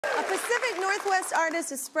A Pacific Northwest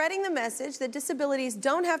artist is spreading the message that disabilities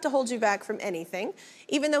don't have to hold you back from anything.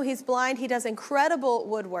 Even though he's blind, he does incredible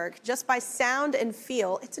woodwork just by sound and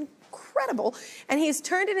feel. It's incredible. And he's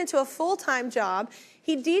turned it into a full-time job.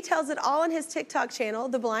 He details it all on his TikTok channel,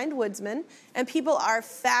 The Blind Woodsman, and people are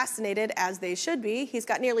fascinated, as they should be. He's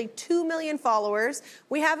got nearly 2 million followers.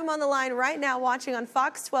 We have him on the line right now watching on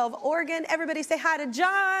Fox 12 Oregon. Everybody say hi to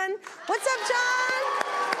John. What's up,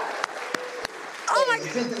 John? Oh my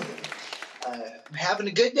I'm having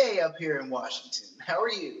a good day up here in Washington. How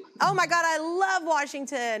are you? Oh my God, I love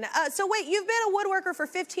Washington. So wait, you've been a woodworker for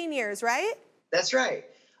 15 years, right? That's right.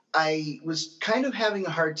 I was kind of having a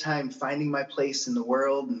hard time finding my place in the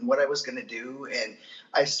world and what I was going to do, and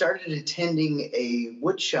I started attending a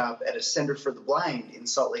wood shop at a Center for the Blind in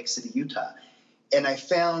Salt Lake City, Utah. And I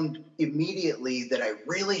found immediately that I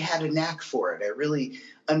really had a knack for it. I really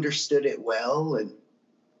understood it well. And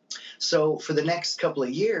so for the next couple of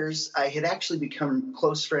years, I had actually become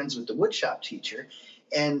close friends with the woodshop teacher.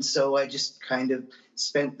 And so I just kind of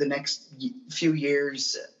spent the next few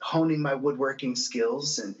years honing my woodworking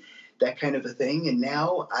skills and that kind of a thing. And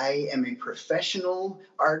now I am a professional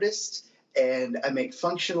artist, and I make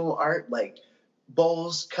functional art like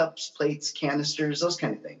bowls, cups, plates, canisters, those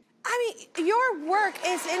kind of things. I mean, your work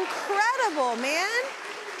is incredible, man.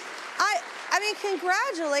 I mean,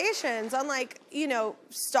 congratulations on, like, you know,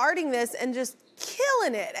 starting this and just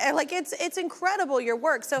killing it. And, like, it's incredible, your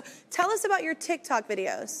work. So tell us about your TikTok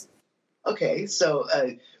videos. Okay, so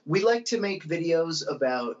we like to make videos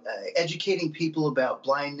about educating people about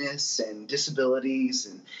blindness and disabilities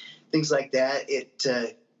and things like that.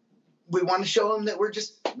 We want to show them that we're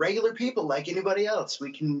just regular people like anybody else.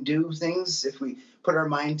 We can do things if we put our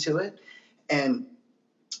mind to it. And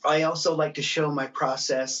I also like to show my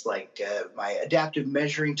process, like my adaptive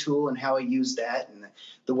measuring tool and how I use that and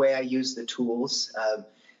the way I use the tools.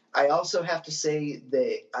 I also have to say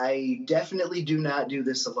that I definitely do not do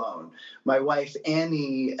this alone. My wife,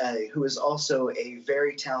 Annie, who is also a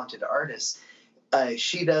very talented artist,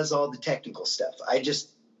 she does all the technical stuff. I just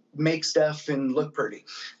make stuff and look pretty.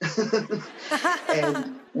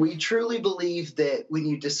 And we truly believe that when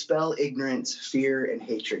you dispel ignorance, fear and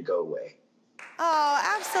hatred go away.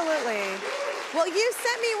 Oh, absolutely. Well, you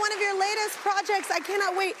sent me one of your latest projects. I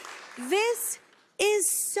cannot wait. This is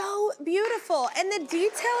so beautiful. And the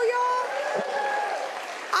detail, y'all,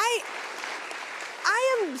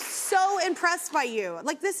 I am so impressed by you.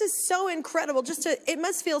 Like, this is so incredible. It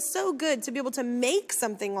must feel so good to be able to make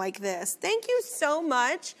something like this. Thank you so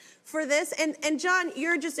much for this. And John,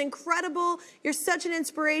 you're just incredible. You're such an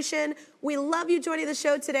inspiration. We love you joining the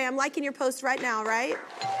show today. I'm liking your post right now, right?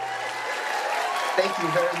 Thank you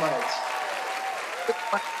very much.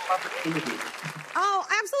 Opportunity. Oh,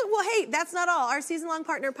 absolutely. Well, hey, that's not all. Our season-long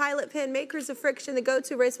partner, Pilot Pen, makers of Friction, the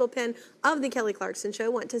go-to erasable pen of the Kelly Clarkson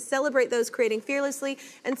Show, want to celebrate those creating fearlessly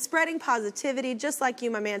and spreading positivity, just like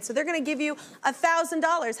you, my man. So they're going to give you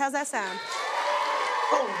 $1,000. How's that sound?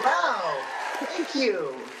 Oh, wow. Thank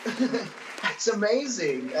you. That's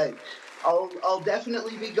amazing. I'll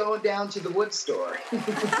definitely be going down to the wood store.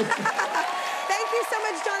 Thank you so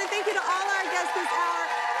much, John, and thank you to all our guests this hour.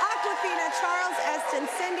 Aquafina, Charles, Eston,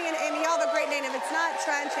 Cindy, and Amy. Y'all have a great name. If it's not,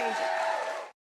 try and change it.